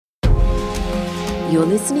You're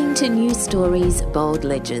listening to New Stories, Bold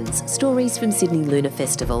Legends, stories from Sydney Lunar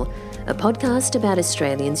Festival, a podcast about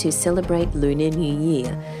Australians who celebrate Lunar New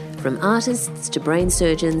Year, from artists to brain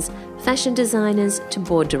surgeons, fashion designers to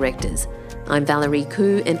board directors. I'm Valerie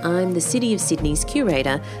Khoo and I'm the City of Sydney's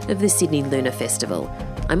curator of the Sydney Lunar Festival.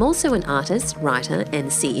 I'm also an artist, writer and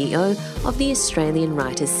CEO of the Australian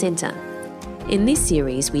Writers Centre. In this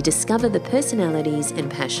series, we discover the personalities and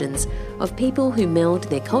passions of people who meld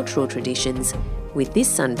their cultural traditions with this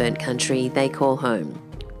sunburnt country they call home.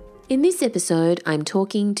 In this episode, I'm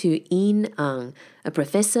talking to Yin Ang, a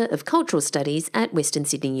professor of cultural studies at Western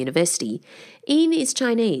Sydney University. Yin is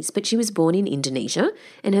Chinese, but she was born in Indonesia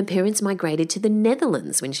and her parents migrated to the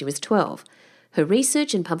Netherlands when she was 12. Her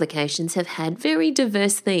research and publications have had very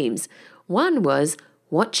diverse themes. One was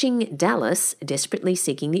watching Dallas, desperately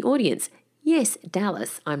seeking the audience. Yes,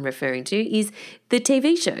 Dallas, I'm referring to, is the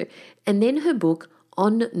TV show. And then her book,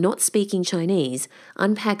 On Not Speaking Chinese,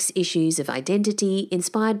 unpacks issues of identity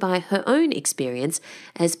inspired by her own experience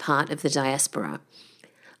as part of the diaspora.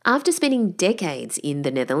 After spending decades in the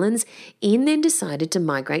Netherlands, Yin then decided to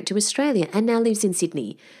migrate to Australia and now lives in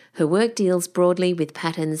Sydney. Her work deals broadly with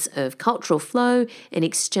patterns of cultural flow and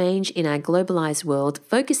exchange in our globalised world,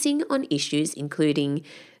 focusing on issues including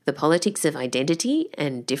the politics of identity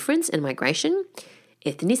and difference and migration,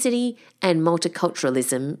 ethnicity and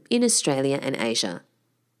multiculturalism in Australia and Asia.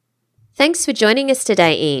 Thanks for joining us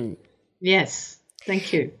today, Yin. Yes,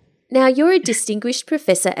 thank you. Now, you're a distinguished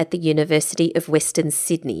professor at the University of Western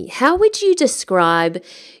Sydney. How would you describe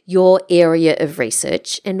your area of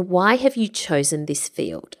research and why have you chosen this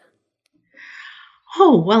field?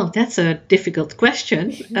 Oh, well, that's a difficult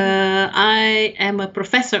question. I am a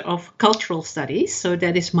professor of cultural studies, so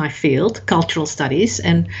that is my field, cultural studies,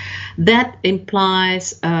 and that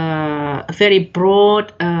implies a very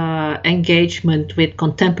broad engagement with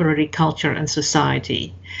contemporary culture and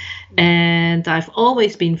society. And I've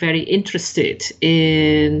always been very interested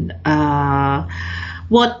in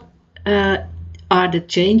what are the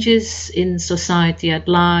changes in society at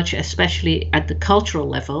large, especially at the cultural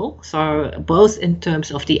level. So both in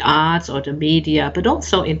terms of the arts or the media, but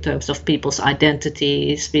also in terms of people's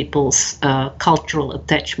identities, people's cultural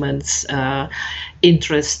attachments,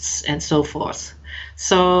 interests, and so forth.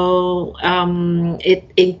 So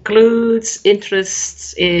it includes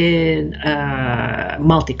interests in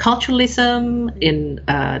multiculturalism, in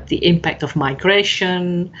the impact of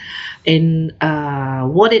migration, in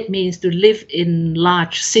what it means to live in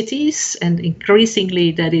large cities, and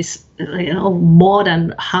increasingly that is, more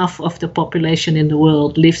than half of the population in the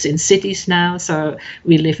world lives in cities now. So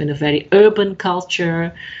we live in a very urban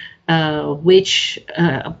culture. Which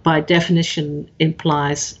by definition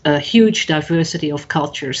implies a huge diversity of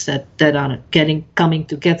cultures that are coming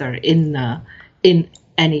together in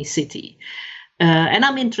any city. And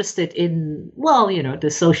I'm interested in, the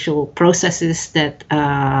social processes that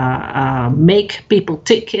make people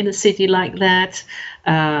tick in a city like that,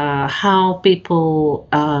 how people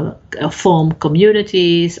form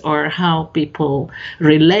communities, or how people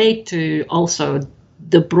relate to also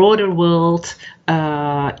the broader world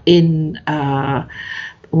in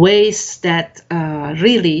ways that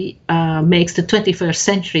really makes the 21st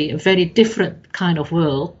century a very different kind of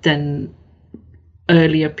world than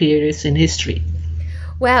earlier periods in history.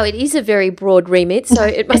 Wow, it is a very broad remit, so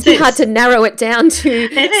it must be hard to narrow it down to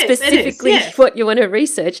specifically what you want to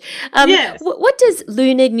research. What does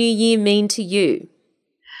Lunar New Year mean to you?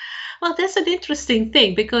 Well, that's an interesting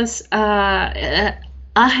thing because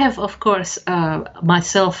I have, of course,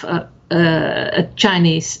 myself a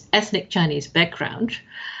ethnic Chinese background,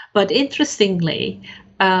 but interestingly,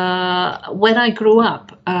 when I grew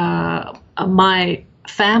up, my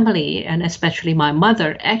family, and especially my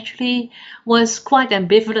mother, actually was quite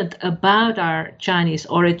ambivalent about our Chinese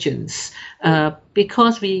origins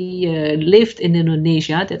because we lived in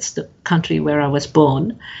Indonesia. That's the country where I was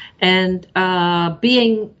born. And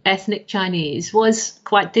being ethnic Chinese was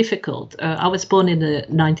quite difficult. I was born in the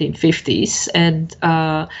 1950s, and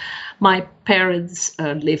my parents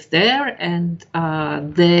lived there, and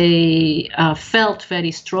they felt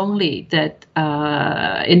very strongly that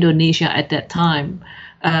Indonesia at that time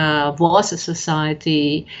was a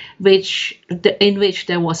society in which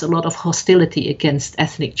there was a lot of hostility against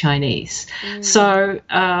ethnic Chinese. So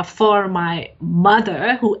for my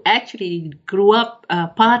mother, who actually grew up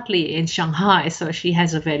partly in Shanghai, so she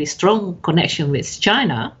has a very strong connection with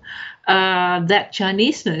China, that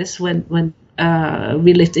Chineseness, when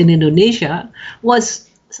we lived in Indonesia, was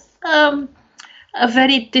a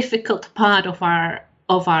very difficult part of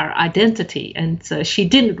our identity, and she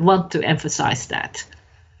didn't want to emphasize that.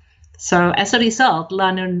 So as a result,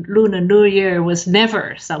 Lunar New Year was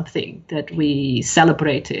never something that we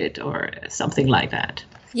celebrated or something like that.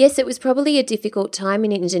 Yes, it was probably a difficult time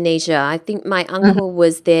in Indonesia. I think my uncle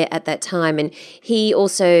was there at that time, and he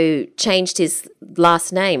also changed his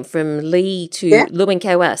last name from Lee to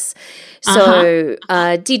Luenkawas. So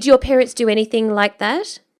did your parents do anything like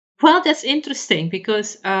that? Well, that's interesting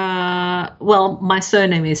because, my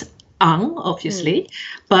surname is Ang, obviously,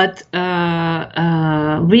 but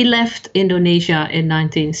we left Indonesia in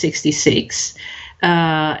 1966.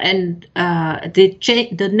 And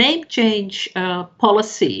the name change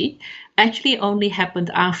policy actually only happened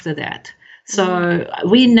after that. So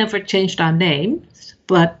we never changed our names,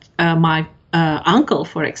 but my uncle,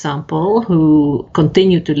 for example, who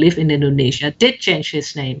continued to live in Indonesia, did change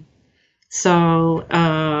his name. So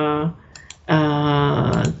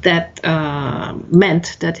that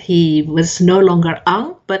meant that he was no longer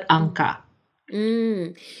Ang, but Angka.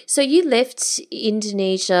 So you left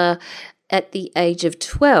Indonesia at the age of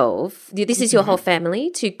 12, this is your whole family,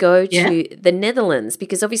 to go to the Netherlands,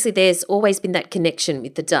 because obviously there's always been that connection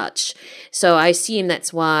with the Dutch. So I assume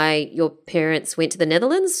that's why your parents went to the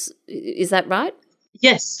Netherlands. Is that right?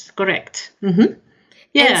 Yes, correct. Mm-hmm.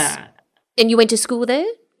 Yeah. And you went to school there?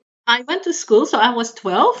 I went to school, so I was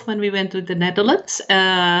 12 when we went to the Netherlands.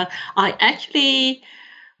 I actually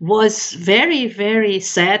was very, very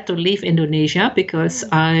sad to leave Indonesia because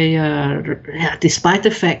despite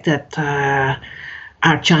the fact that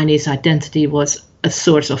our Chinese identity was a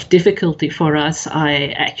source of difficulty for us,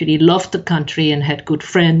 I actually loved the country and had good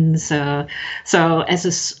friends. So as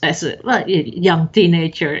a young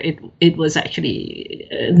teenager, it was actually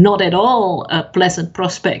not at all a pleasant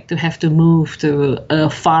prospect to have to move to a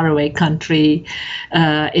faraway country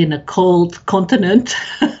in a cold continent.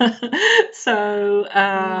 So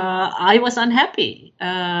I was unhappy.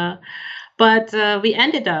 But we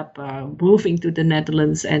ended up moving to the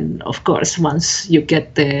Netherlands, and of course, once you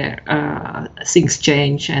get there, things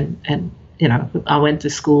change. And I went to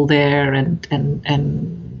school there and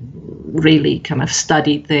really kind of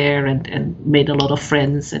studied there and made a lot of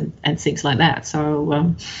friends and things like that.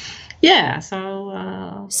 So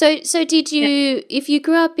So did you, if you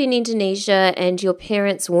grew up in Indonesia and your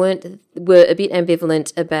parents were a bit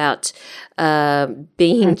ambivalent about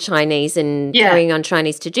being Chinese and carrying on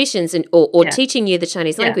Chinese traditions or teaching you the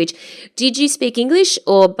Chinese language, did you speak English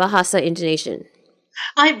or Bahasa Indonesian?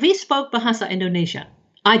 We spoke Bahasa Indonesia.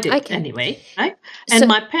 I did anyway, right? And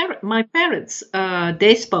my parents,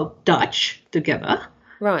 they spoke Dutch together.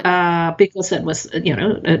 Right. Because that was,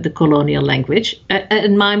 the colonial language.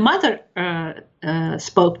 And my mother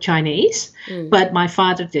spoke Chinese, but my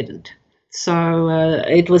father didn't. So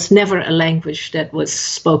it was never a language that was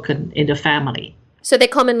spoken in the family. So their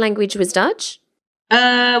common language was Dutch?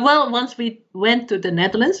 Once we went to the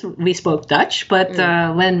Netherlands, we spoke Dutch. But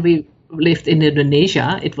when we lived in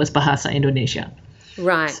Indonesia, it was Bahasa Indonesia.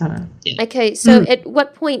 Right. So, Okay. So at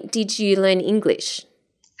what point did you learn English?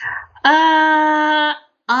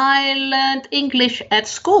 I learned English at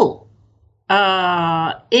school.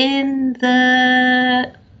 I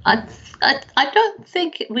don't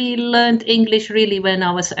think we learned English really when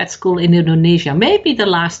I was at school in Indonesia. Maybe the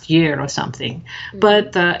last year or something.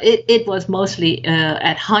 But it was mostly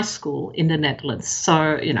at high school in the Netherlands.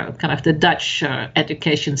 So, kind of the Dutch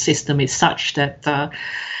education system is such that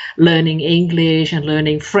learning English and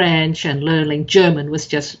learning French and learning German was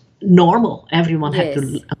just normal. Everyone had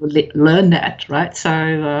to learn that, right? So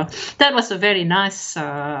that was a very nice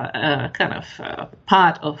kind of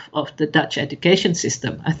part of the Dutch education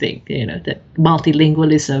system. I think that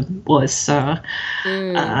multilingualism was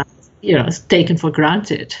taken for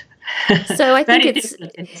granted. So I think it's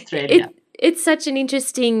in Australia. It's such an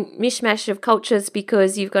interesting mishmash of cultures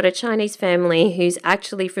because you've got a Chinese family who's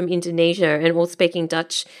actually from Indonesia and all speaking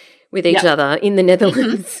Dutch with each other in the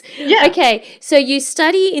Netherlands. Okay, so you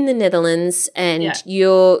study in the Netherlands and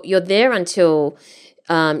you're there until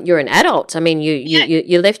you're an adult. I mean,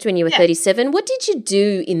 you left when you were 37. What did you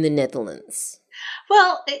do in the Netherlands?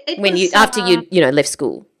 Well, after you left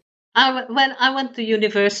school. When I went to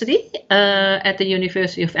university at the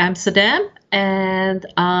University of Amsterdam, and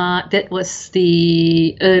that was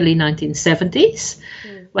the early 1970s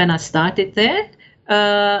when I started there.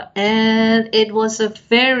 And it was a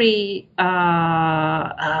very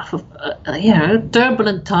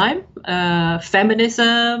turbulent time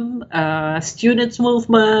feminism, students'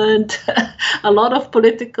 movement, a lot of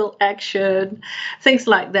political action, things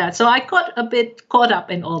like that. So I got a bit caught up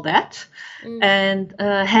in all that. And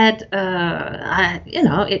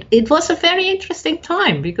it was a very interesting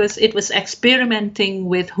time because it was experimenting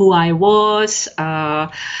with who I was,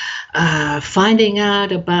 finding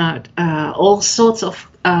out about all sorts of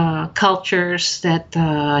cultures that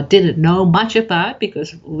didn't know much about,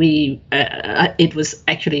 because it was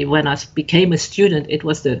actually when I became a student, it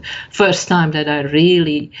was the first time that I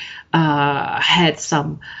really had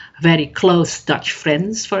some very close Dutch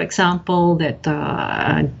friends, for example, that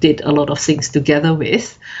I did a lot of things together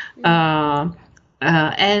with. It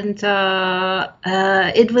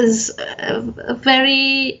was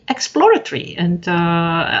very exploratory, and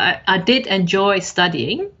I did enjoy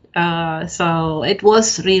studying. So it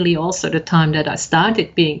was really also the time that I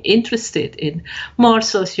started being interested in more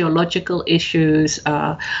sociological issues,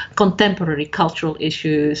 contemporary cultural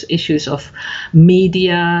issues, issues of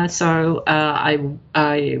media. So I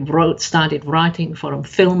started writing for a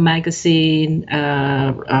film magazine,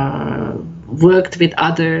 worked with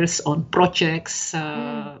others on projects.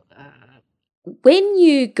 When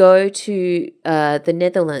you go to the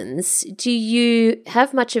Netherlands, do you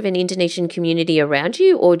have much of an Indonesian community around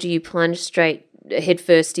you, or do you plunge straight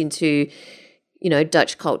headfirst into,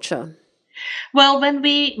 Dutch culture? Well, when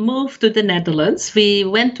we moved to the Netherlands, we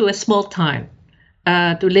went to a small town,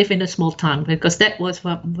 to live in a small town, because that was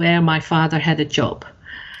where my father had a job.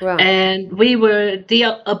 Right. And we were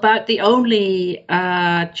about the only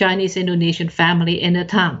Chinese Indonesian family in the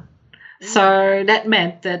town. So that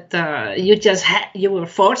meant that you were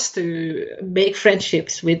forced to make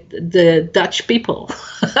friendships with the Dutch people,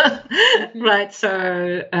 right?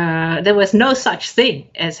 So there was no such thing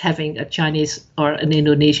as having a Chinese or an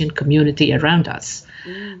Indonesian community around us.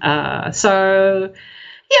 And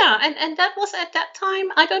that was at that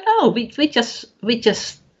time, I don't know, we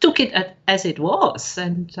just took it as it was.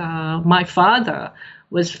 And my father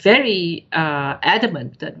was very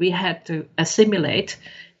adamant that we had to assimilate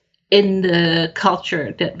in the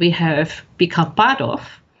culture that we have become part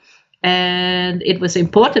of. And it was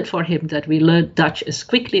important for him that we learned Dutch as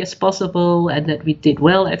quickly as possible and that we did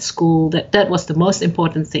well at school. That was the most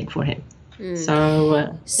important thing for him. So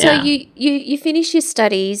you finish your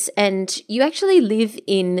studies and you actually live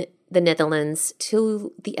in the Netherlands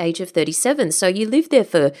till the age of 37. So you lived there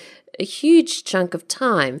for a huge chunk of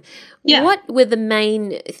time. Yeah. What were the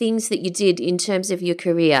main things that you did in terms of your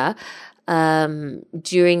career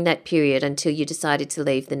during that period until you decided to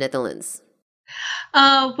leave the Netherlands?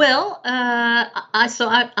 I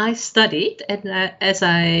studied, and as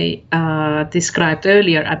I described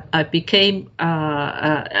earlier, I became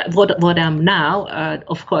what I'm now.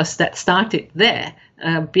 Of course, that started there,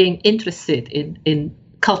 being interested in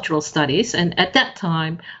cultural studies, and at that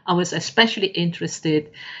time, I was especially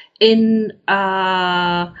interested in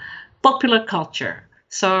popular culture.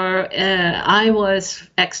 So I was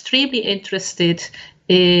extremely interested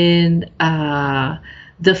in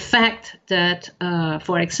the fact that,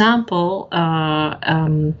 for example,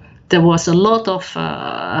 there was a lot of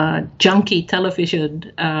junky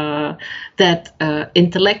television that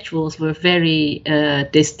intellectuals were very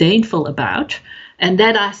disdainful about, and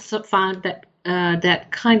that I found that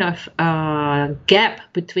that kind of gap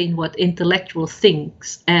between what intellectual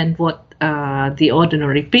thinks and what the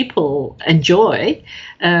ordinary people enjoy,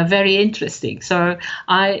 very interesting. So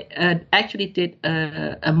I actually did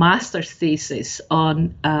a master's thesis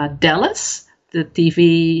on Dallas, the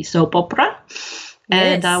TV soap opera.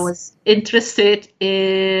 And I was interested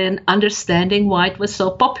in understanding why it was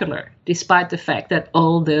so popular, despite the fact that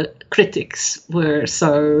all the critics were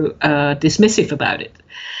so dismissive about it.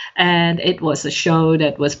 And it was a show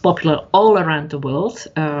that was popular all around the world.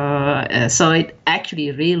 So it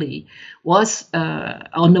actually really was,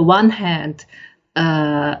 on the one hand,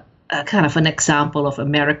 a kind of an example of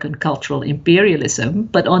American cultural imperialism.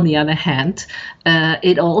 But on the other hand,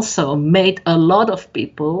 it also made a lot of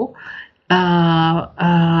people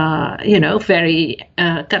very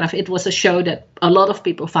kind of, it was a show that a lot of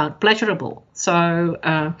people found pleasurable. So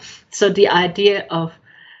the idea of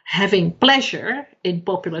having pleasure in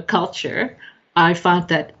popular culture, I found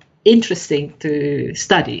that interesting to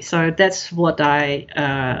study. So that's what I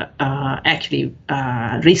actually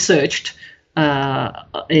researched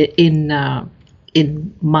in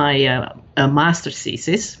my master's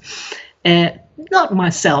thesis. Not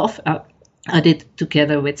myself. I did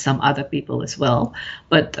together with some other people as well,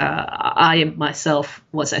 but I myself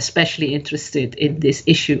was especially interested in this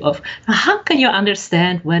issue of how can you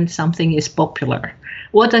understand when something is popular?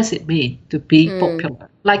 What does it mean to be popular?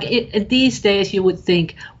 Like in these days, you would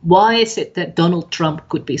think, why is it that Donald Trump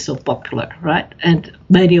could be so popular, right? And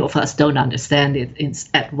many of us don't understand it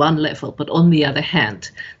at one level. But on the other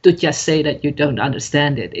hand, to just say that you don't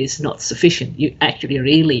understand it is not sufficient. You actually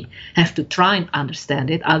really have to try and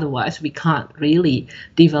understand it. Otherwise, we can't really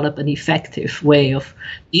develop an effective way of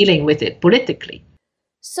dealing with it politically.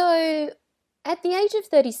 So, at the age of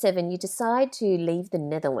 37, you decide to leave the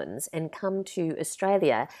Netherlands and come to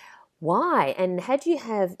Australia. Why? And had you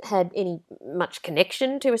had any much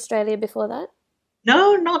connection to Australia before that?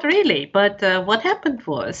 No, not really. But what happened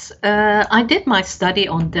was I did my study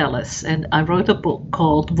on Dallas, and I wrote a book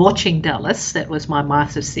called Watching Dallas. That was my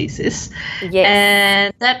master's thesis. Yes.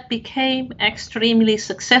 And that became extremely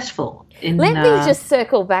successful. Let me just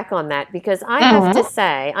circle back on that, because I have to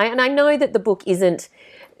say, and I know that the book isn't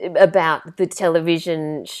about the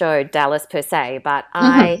television show Dallas per se, but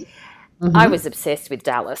I was obsessed with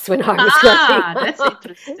Dallas when I was growing up. That's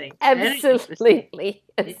interesting. Absolutely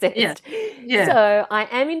obsessed. Yeah. So I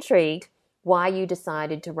am intrigued why you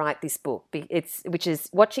decided to write this book, which is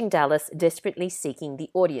Watching Dallas, Desperately Seeking the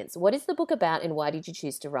Audience. What is the book about, and why did you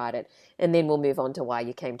choose to write it? And then we'll move on to why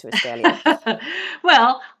you came to Australia.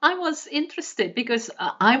 Well, I was interested because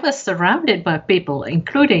I was surrounded by people,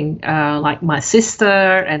 including like my sister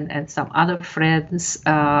and some other friends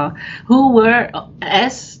who were,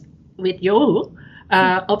 as with you,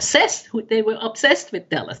 obsessed. They were obsessed with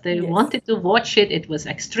Dallas. They wanted to watch it. It was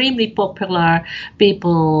extremely popular.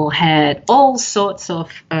 People had all sorts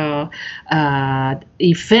of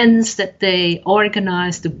events that they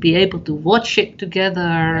organized to be able to watch it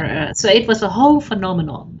together. So it was a whole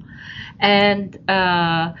phenomenon. And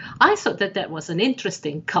I thought that was an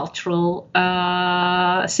interesting cultural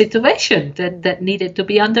situation that needed to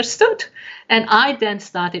be understood. And I then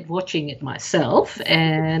started watching it myself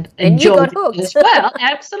and enjoyed it as well.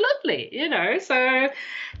 Absolutely, So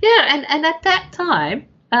yeah, and at that time,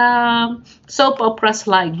 soap operas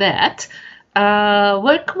like that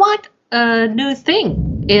were quite a new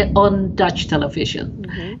thing on Dutch television.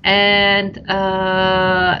 And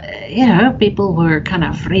people were kind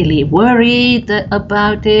of really worried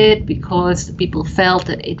about it because people felt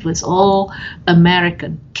that it was all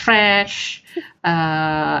American trash.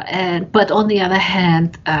 But on the other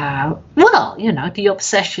hand, the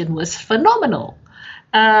obsession was phenomenal.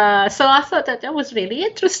 So I thought that was really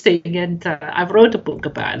interesting, and I wrote a book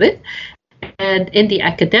about it. And in the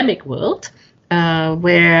academic world,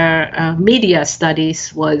 where media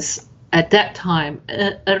studies was at that time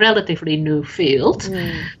a relatively new field,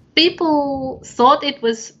 people thought it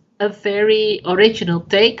was a very original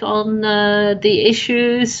take on the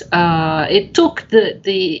issues. It took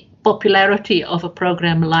the popularity of a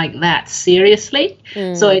program like that seriously.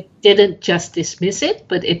 So it didn't just dismiss it,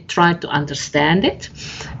 but it tried to understand it.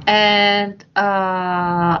 And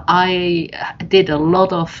I did a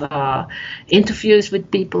lot of interviews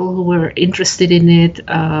with people who were interested in it.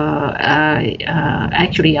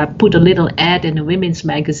 Actually, I put a little ad in a women's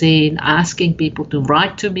magazine asking people to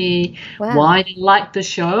write to me why they liked the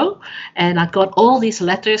show. And I got all these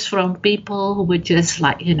letters from people who were just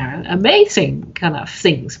like, amazing kind of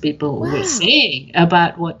things people were saying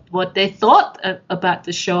about what they thought about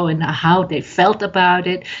the show and how they felt about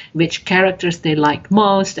it, which characters they liked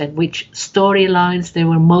most, and which storylines they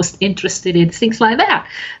were most interested in, things like that.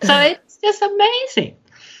 So it's just amazing.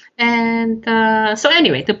 And so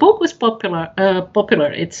anyway, the book was popular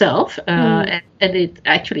itself, and it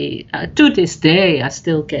actually, to this day, I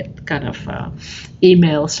still get kind of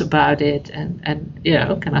emails about it, and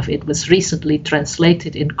kind of it was recently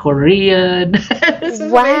translated in Korean.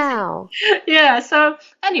 Wow. Yeah. So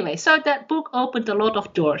anyway, so that book opened a lot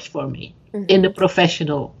of doors for me in the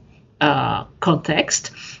professional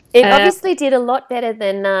context. It obviously did a lot better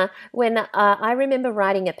than when I remember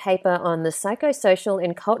writing a paper on the psychosocial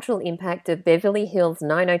and cultural impact of Beverly Hills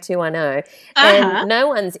 90210, and no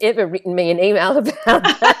one's ever written me an email about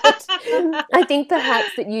that. I think perhaps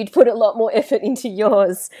that you'd put a lot more effort into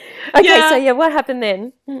yours. Okay, so what happened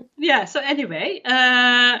then? Yeah, so anyway,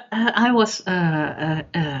 I was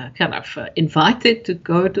kind of invited to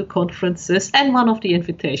go to conferences, and one of the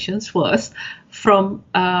invitations was from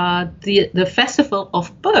the Festival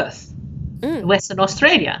of Perth, Western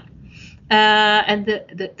Australia. And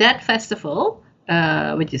that festival,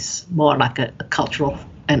 which is more like a cultural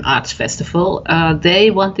and arts festival,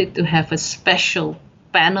 they wanted to have a special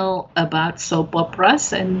panel about soap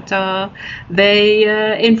operas, and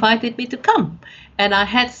they invited me to come. And I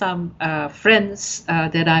had some friends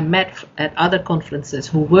that I met at other conferences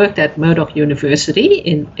who worked at Murdoch University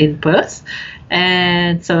in Perth.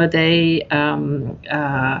 And so they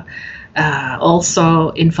also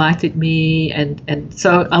invited me, and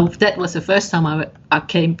so that was the first time I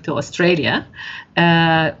came to Australia,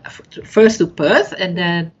 first to Perth, and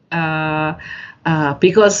then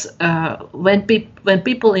because when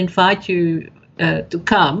people invite you to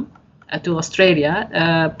come to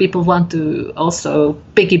Australia, people want to also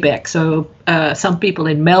piggyback. So some people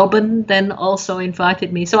in Melbourne then also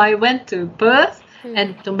invited me. So I went to Perth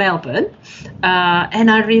and to Melbourne, and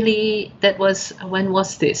when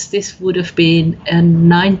was this? This would have been in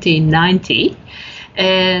 1990,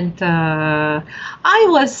 and I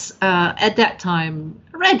was at that time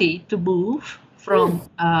ready to move from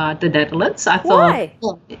the Netherlands. I thought, Why?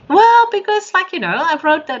 well, because I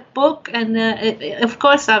wrote that book, and of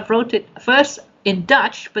course I wrote it first in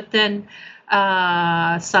Dutch, but then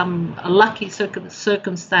some lucky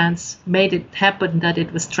circumstance made it happen that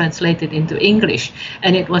it was translated into English,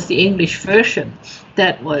 and it was the English version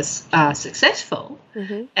that was successful.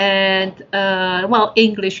 Mm-hmm. And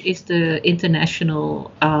English is the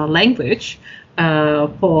international language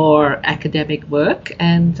for academic work,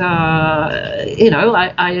 and I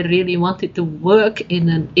really wanted to work in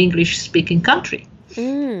an English-speaking country.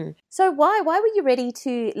 So why were you ready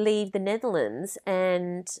to leave the Netherlands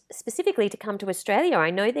and specifically to come to Australia?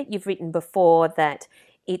 I know that you've written before that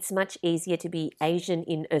it's much easier to be Asian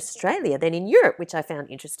in Australia than in Europe, which I found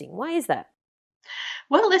interesting. Why is that?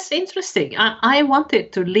 Well, that's interesting. I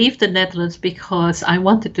wanted to leave the Netherlands because I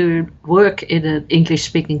wanted to work in an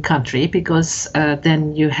English-speaking country, because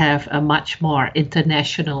then you have a much more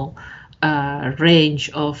international range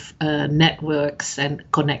of networks and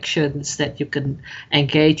connections that you can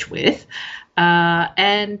engage with. So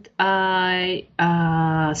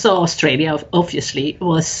Australia obviously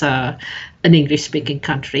was an English-speaking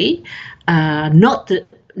country, not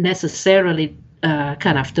necessarily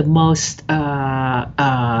kind of the most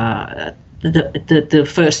the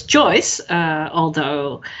first choice,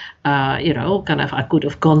 although I could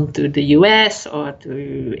have gone to the US or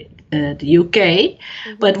to the UK.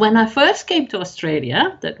 Mm-hmm. But when I first came to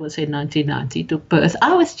Australia, that was in 1990, to Perth,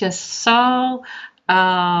 I was just so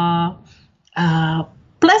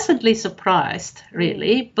pleasantly surprised,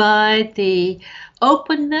 really, by the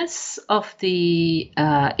openness of the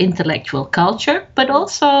intellectual culture, but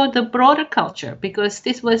also the broader culture, because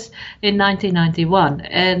this was in 1991,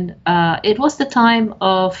 and it was the time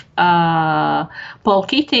of Paul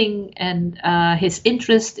Keating and his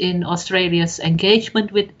interest in Australia's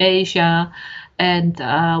engagement with Asia. And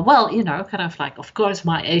of course,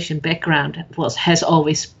 my Asian background has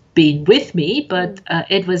always been with me, but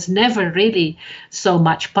it was never really so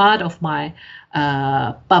much part of my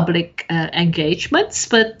public engagements.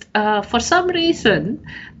 But for some reason,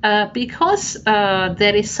 because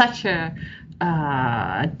there is such a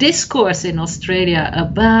discourse in Australia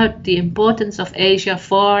about the importance of Asia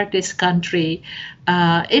for this country,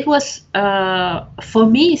 it was for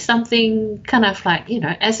me something kind of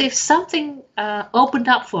as if something opened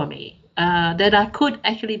up for me, that I could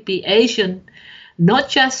actually be Asian, not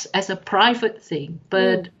just as a private thing,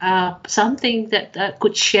 but something that I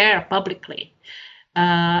could share publicly.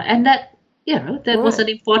 And that was an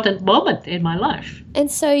important moment in my life.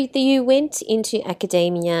 And so you went into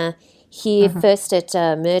academia here first at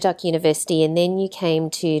Murdoch University, and then you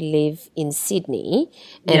came to live in Sydney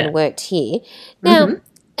and worked here. Now,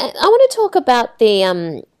 I want to talk about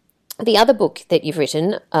the other book that you've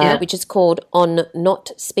written, which is called On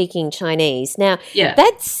Not Speaking Chinese. Now,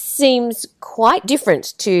 that seems quite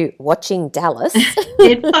different to Watching Dallas.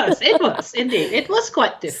 It was indeed. It was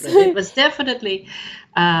quite different. It was definitely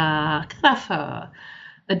kind of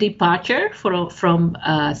a departure from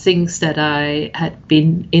things that I had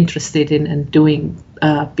been interested in and doing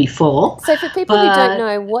before. So for people who don't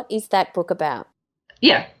know, what is that book about?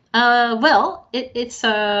 Yeah. It's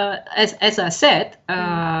as I said,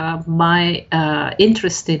 my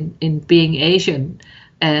interest in being Asian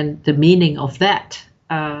and the meaning of that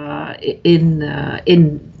in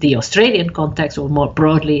the Australian context, or more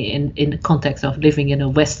broadly in the context of living in a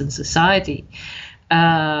Western society,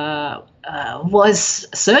 was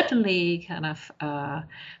certainly kind of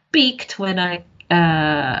peaked when I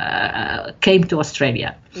came to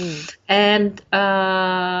Australia, and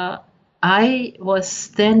I was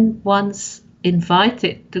then once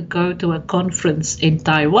invited to go to a conference in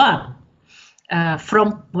Taiwan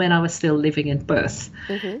from when I was still living in Perth.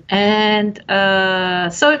 And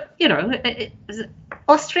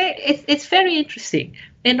Australia, it's very interesting.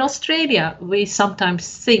 In Australia, we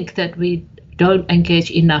sometimes think that we don't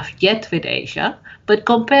engage enough yet with Asia, but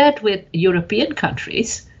compared with European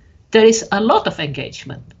countries, there is a lot of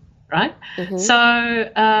engagement. right? So,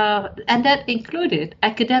 and that included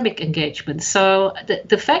academic engagement. So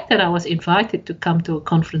the fact that I was invited to come to a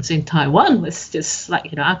conference in Taiwan was just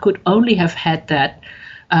like, I could only have had that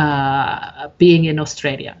being in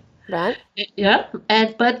Australia. Right. Yeah.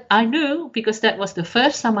 But I knew, because that was the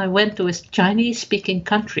first time I went to a Chinese speaking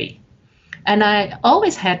country. And I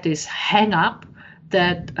always had this hang up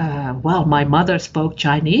that, my mother spoke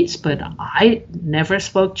Chinese, but I never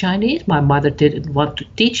spoke Chinese. My mother didn't want to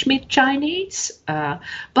teach me Chinese.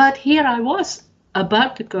 But here I was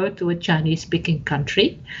about to go to a Chinese-speaking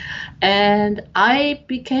country, and I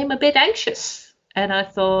became a bit anxious. And I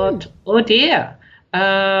thought, oh dear,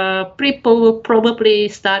 people will probably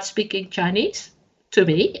start speaking Chinese to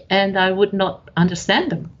me, and I would not understand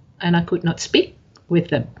them, and I could not speak with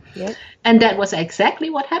them. Yep. And that was exactly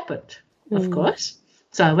what happened, of course.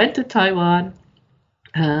 So I went to Taiwan,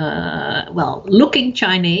 looking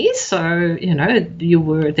Chinese. So, you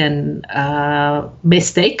were then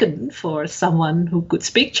mistaken for someone who could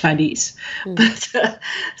speak Chinese. But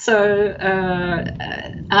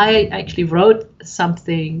I actually wrote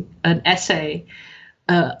an essay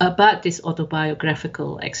about this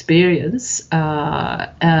autobiographical experience. So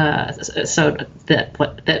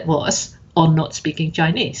that was on not speaking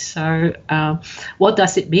Chinese. So what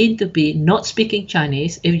does it mean to be not speaking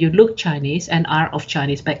Chinese if you look Chinese and are of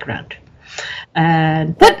Chinese background?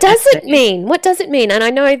 And what does it mean? What does it mean? And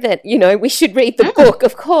I know that, we should read the book,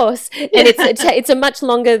 of course, and it's a much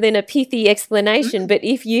longer than a pithy explanation, but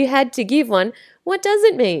if you had to give one, what does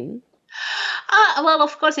it mean? Well,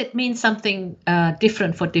 of course, it means something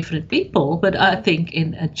different for different people. But I think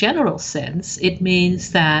in a general sense, it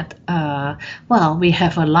means that, we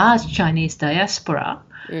have a large Chinese diaspora.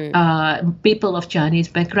 People of Chinese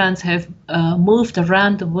backgrounds have moved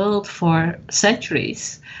around the world for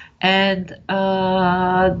centuries. And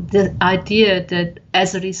the idea that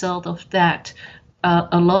as a result of that,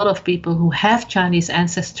 a lot of people who have Chinese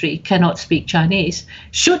ancestry cannot speak Chinese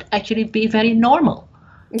should actually be very normal.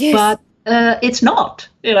 Yes. But it's not,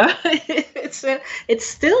 it's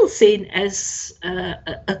still seen as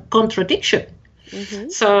a contradiction.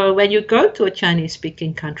 So when you go to a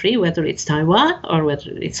Chinese-speaking country, whether it's Taiwan or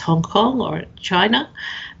whether it's Hong Kong or China,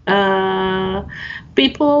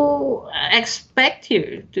 people expect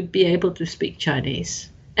you to be able to speak Chinese.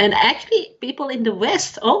 And actually, people in the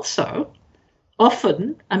West also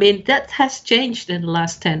often, that has changed in the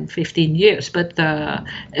last 10, 15 years, but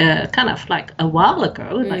kind of like a while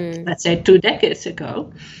ago, like let's say 2 decades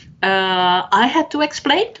ago, I had to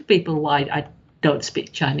explain to people why I don't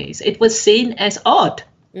speak Chinese. It was seen as odd.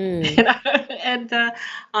 And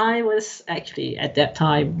I was actually at that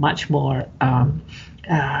time much more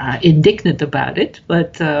indignant about it,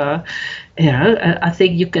 but I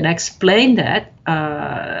think you can explain that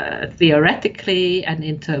theoretically and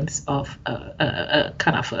in terms of a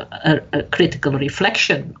kind of a critical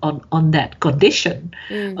reflection on that condition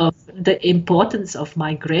of the importance of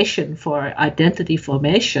migration for identity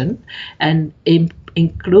formation, and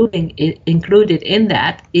included in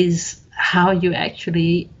that is how you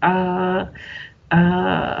actually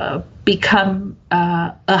become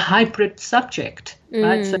a hybrid subject,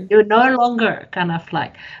 right? So you're no longer kind of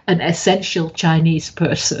like an essential Chinese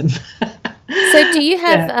person. So do you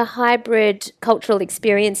have a hybrid cultural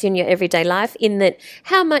experience in your everyday life, in that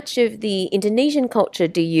how much of the Indonesian culture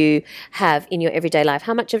do you have in your everyday life?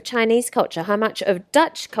 How much of Chinese culture? How much of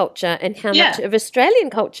Dutch culture? And how much of Australian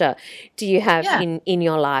culture do you have in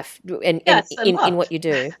your life and in what you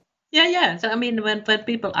do? Yeah. So, when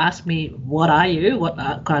people ask me, what are you? What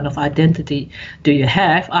kind of identity do you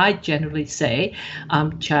have? I generally say,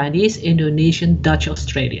 I'm Chinese, Indonesian, Dutch,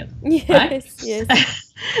 Australian. Yes, right? Yes.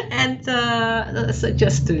 And so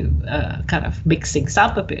just to kind of mix things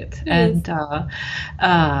up a bit. Yes.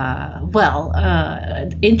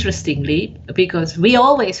 And, interestingly, because we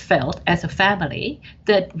always felt as a family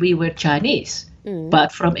that we were Chinese,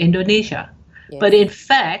 but from Indonesia. Yes. But in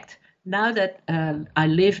fact, now that I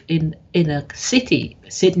live in a city,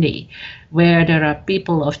 Sydney, where there are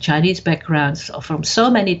people of Chinese backgrounds from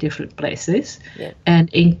so many different places, and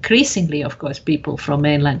increasingly, of course, people from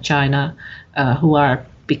mainland China who are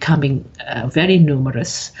becoming very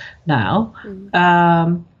numerous now.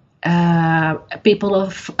 People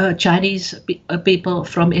of Chinese people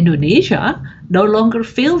from Indonesia no longer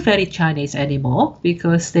feel very Chinese anymore,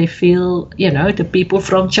 because they feel, the people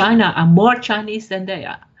from China are more Chinese than they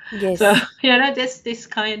are. Yes. So, there's this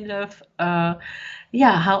kind of,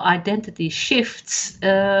 how identity shifts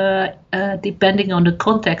depending on the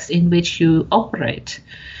context in which you operate.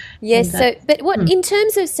 Yes, so but what in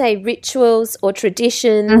terms of say rituals or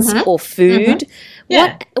traditions or food,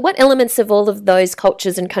 Yeah. what elements of all of those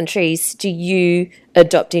cultures and countries do you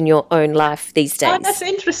adopt in your own life these days? Oh, that's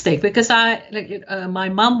interesting because my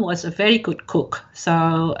mom was a very good cook,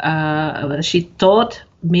 so she taught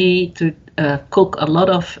me to cook a lot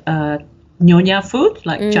of Nyonya food,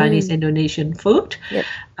 like Chinese Indonesian food. Yep.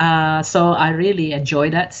 So I really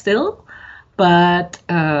enjoy that still. But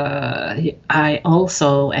I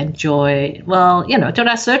also enjoy, there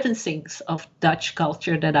are certain things of Dutch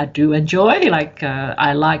culture that I do enjoy, like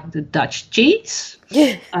I like the Dutch cheese,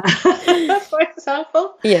 for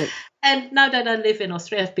example. Yeah. And now that I live in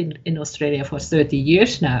Australia, I've been in Australia for 30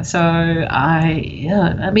 years now. So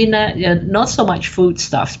not so much food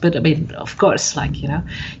stuffs, but I mean, of course,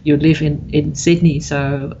 you live in Sydney,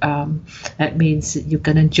 so that means you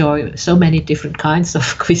can enjoy so many different kinds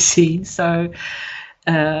of cuisine. So,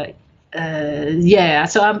 so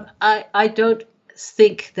I don't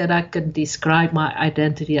think that I can describe my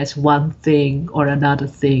identity as one thing or another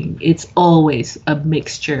thing. It's always a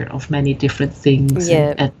mixture of many different things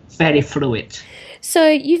and very fluid. So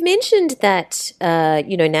you've mentioned that,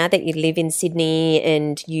 now that you live in Sydney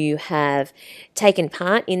and you have taken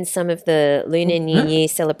part in some of the Lunar New Year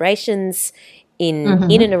celebrations in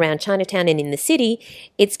and around Chinatown and in the city,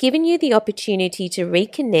 it's given you the opportunity to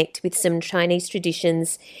reconnect with some Chinese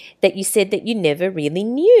traditions that you said that you never really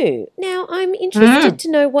knew. Now, I'm interested to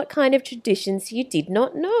know what kind of traditions you did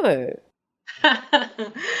not know.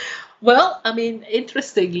 Well, I mean,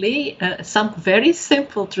 interestingly, some very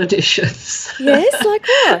simple traditions. Yes, like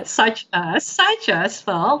what? such as,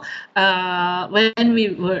 when we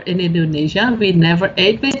were in Indonesia, we never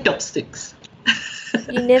ate with chopsticks.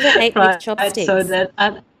 You never ate with chopsticks? So that,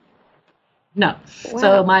 no. Wow.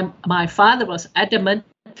 So my father was adamant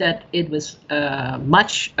that it was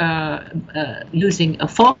using a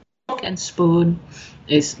fork and spoon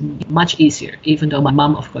is much easier, even though my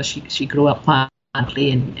mom, of course, she grew up partly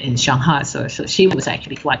in Shanghai, so she was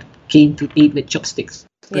actually quite keen to eat with chopsticks.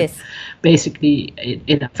 But yes. Basically,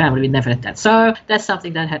 in our family, we never had that. So that's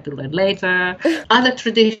something that I had to learn later. Other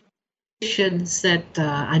traditions that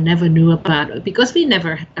I never knew about, because we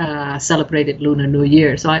never celebrated Lunar New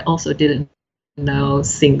Year, so I also didn't know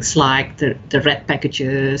things like the red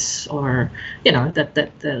packages, or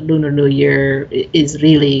that the Lunar New Year is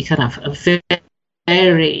really kind of a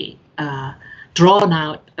very drawn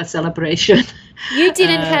out celebration. You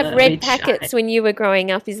didn't have red packets when you were growing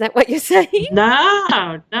up, is that what you're saying?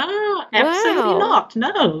 No, absolutely not.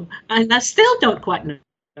 No, and I still don't quite know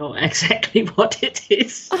exactly what it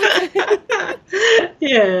is.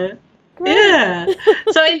 Yeah. Great. Yeah.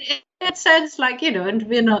 So in that sense, and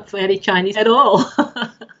we're not very Chinese at all.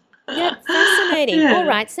 Yeah, fascinating. Yeah. All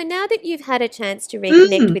right. So now that you've had a chance to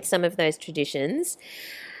reconnect with some of those traditions,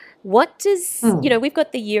 what does, we've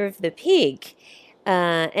got the Year of the Pig.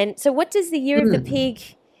 And so what does the Year of the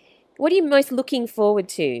Pig, what are you most looking forward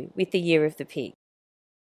to with the Year of the Pig?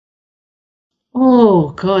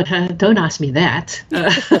 Oh, God, don't ask me that.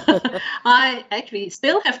 I actually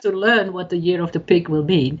still have to learn what the Year of the Pig will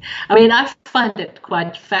mean. I mean, I find it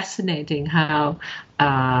quite fascinating how,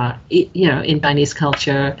 in Chinese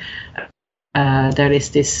culture, there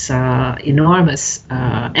is this enormous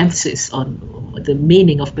emphasis on the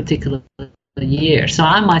meaning of particular year. So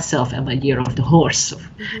I myself am a year of the horse,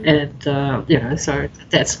 and so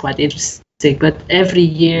that's quite interesting. But every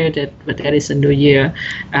year that there is a new year,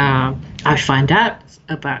 I find out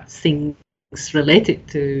about things related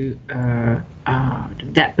to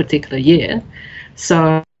that particular year.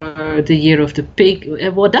 So the Year of the Pig,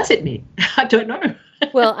 what does it mean? I don't know.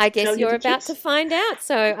 Well, I guess you're about to find out.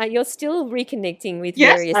 So you're still reconnecting with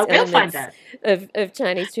various elements of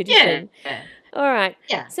Chinese tradition. Yeah. All right.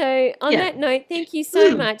 Yeah. So on that note, thank you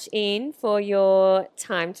so much, Ian, for your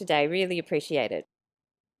time today. Really appreciate it.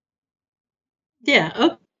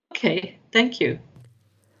 Yeah, okay. Thank you.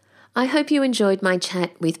 I hope you enjoyed my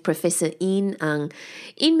chat with Professor Ian Ang.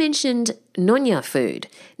 Ian mentioned Nyonya food.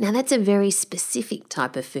 Now, that's a very specific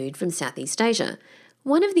type of food from Southeast Asia.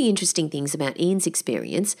 One of the interesting things about Ian's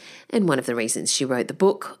experience, and one of the reasons she wrote the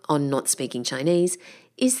book on not speaking Chinese,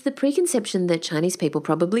 is the preconception that Chinese people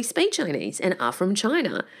probably speak Chinese and are from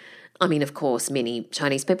China. I mean, of course, many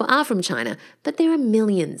Chinese people are from China, but there are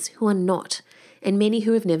millions who are not, and many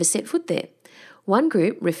who have never set foot there. One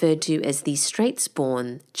group, referred to as the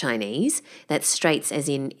Straits-born Chinese, that's Straits as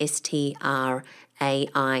in Straits, are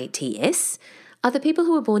the people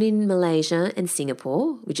who were born in Malaysia and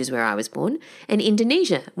Singapore, which is where I was born, and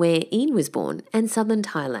Indonesia, where Ian was born, and southern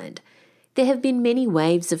Thailand. There have been many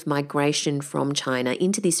waves of migration from China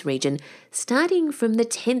into this region, starting from the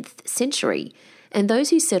 10th century. And those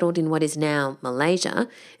who settled in what is now Malaysia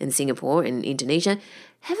and Singapore and Indonesia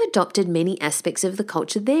have adopted many aspects of the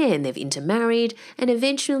culture there, and they've intermarried and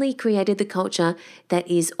eventually created the culture that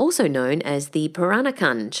is also known as the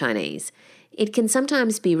Peranakan Chinese. It can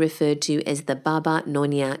sometimes be referred to as the Baba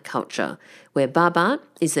Nyonya culture, where Baba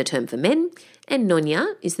is the term for men and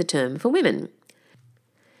Nyonya is the term for women.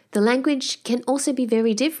 The language can also be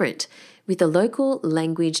very different, with the local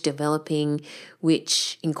language developing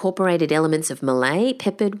which incorporated elements of Malay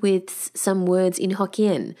peppered with some words in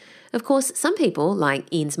Hokkien. Of course, some people,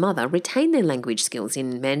 like Ian's mother, retain their language skills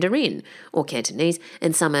in Mandarin or Cantonese,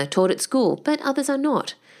 and some are taught at school, but others are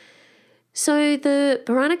not. So the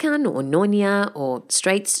Peranakan or Nyonya or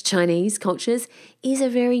Straits Chinese cultures is a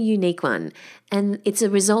very unique one, and it's a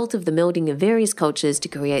result of the melding of various cultures to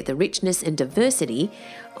create the richness and diversity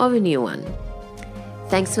of a new one.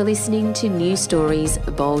 Thanks for listening to New Stories,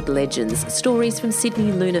 Bold Legends, stories from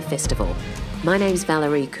Sydney Lunar Festival. My name's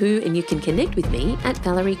Valerie Khoo, and you can connect with me at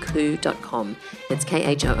valeriekhoo.com. That's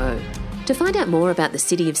Khoo. To find out more about the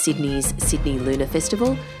City of Sydney's Sydney Lunar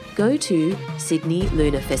Festival, go to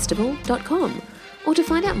sydneylunarfestival.com. Or to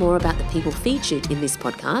find out more about the people featured in this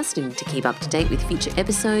podcast and to keep up to date with future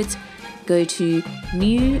episodes, go to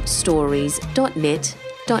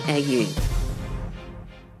newstories.net.au.